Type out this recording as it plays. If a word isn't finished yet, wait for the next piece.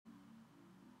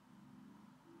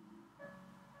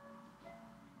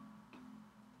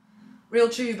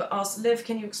RealTube asks, Liv,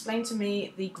 can you explain to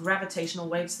me the gravitational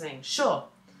waves thing? Sure.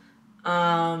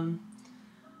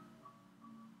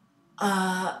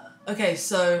 Okay,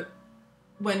 so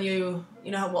when you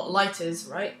know what light is,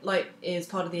 right? Light is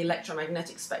part of the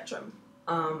electromagnetic spectrum.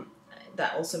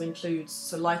 That also includes,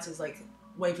 so light is like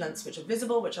wavelengths which are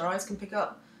visible, which our eyes can pick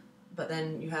up, but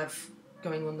then you have,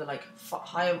 going on the like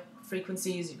higher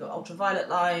frequencies, you've got ultraviolet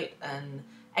light and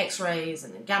X-rays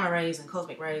and then gamma rays and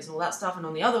cosmic rays and all that stuff, and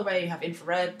on the other way you have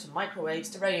infrared to microwaves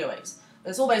to radio waves.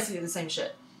 But it's all basically the same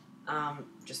shit,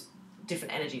 just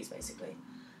different energies basically.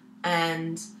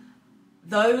 And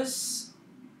those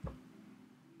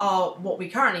are what we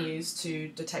currently use to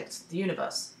detect the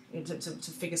universe,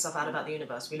 to figure stuff out about the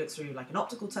universe. We look through like an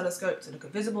optical telescope to look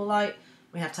at visible light.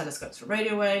 We have telescopes for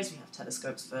radio waves. We have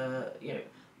telescopes for,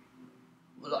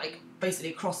 like basically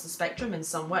across the spectrum in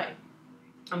some way.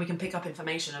 And we can pick up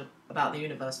information about the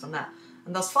universe from that.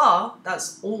 And thus far,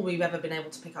 that's all we've ever been able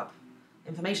to pick up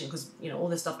information, because, all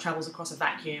this stuff travels across a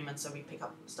vacuum, and so we pick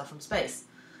up stuff from space.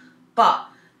 But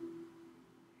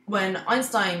when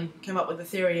Einstein came up with the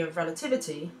theory of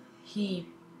relativity, he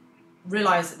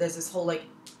realized that there's this whole like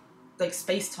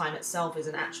space-time itself is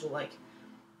an actual like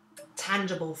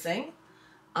tangible thing,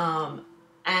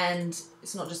 and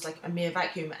it's not just like a mere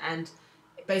vacuum. And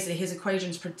basically his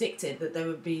equations predicted that there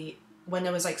would be, when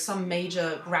there was like some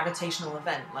major gravitational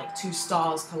event, like two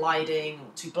stars colliding or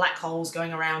two black holes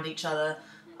going around each other,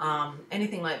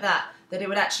 anything like that, that it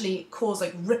would actually cause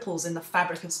like ripples in the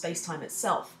fabric of space-time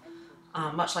itself,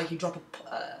 much like you drop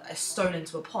a stone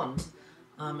into a pond,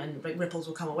 and ripples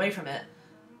will come away from it.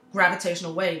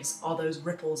 Gravitational waves are those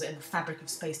ripples in the fabric of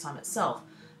space-time itself.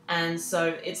 And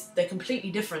so they're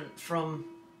completely different from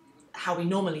how we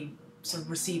normally sort of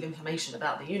receive information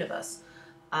about the universe.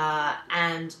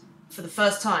 And for the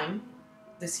first time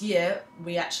this year,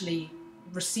 we actually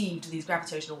received these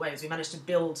gravitational waves. We managed to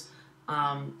build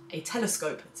a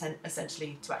telescope,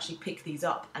 essentially, to actually pick these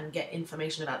up and get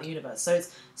information about the universe. So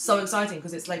it's so exciting,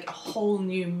 because it's like a whole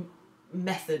new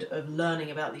method of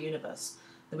learning about the universe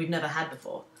that we've never had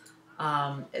before.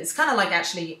 It's kind of like,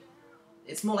 actually,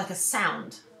 it's more like a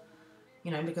sound,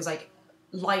 because like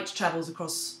light travels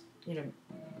across,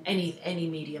 any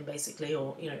medium basically,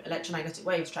 or, electromagnetic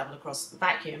waves travel across the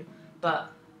vacuum,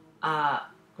 but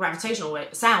gravitational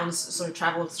sounds sort of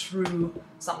travel through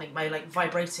something by like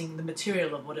vibrating the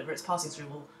material of whatever it's passing through.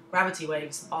 Well, gravity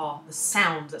waves are the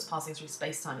sound that's passing through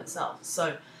space-time itself.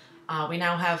 So we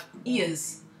now have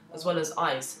ears as well as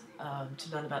eyes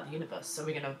to learn about the universe. So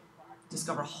we're going to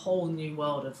discover a whole new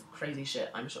world of crazy shit,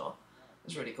 I'm sure.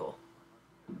 It's really cool.